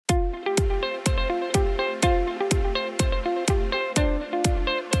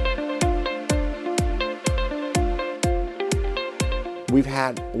We've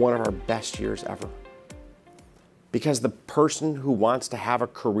had one of our best years ever. Because the person who wants to have a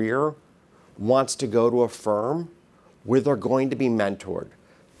career wants to go to a firm where they're going to be mentored,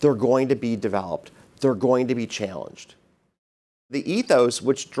 they're going to be developed, they're going to be challenged. The ethos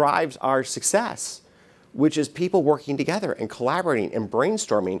which drives our success, which is people working together and collaborating and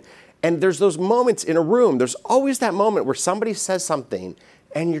brainstorming. And there's those moments in a room, there's always that moment where somebody says something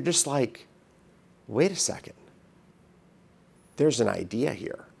and you're just like, wait a second, there's an idea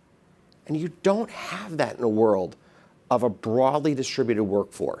here. And you don't have that in a world of a broadly distributed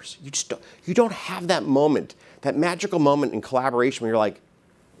workforce. You don't have that moment, that magical moment in collaboration where you're like,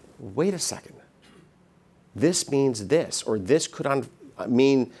 wait a second, this means this, or this could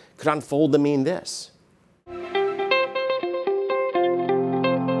unfold to mean this.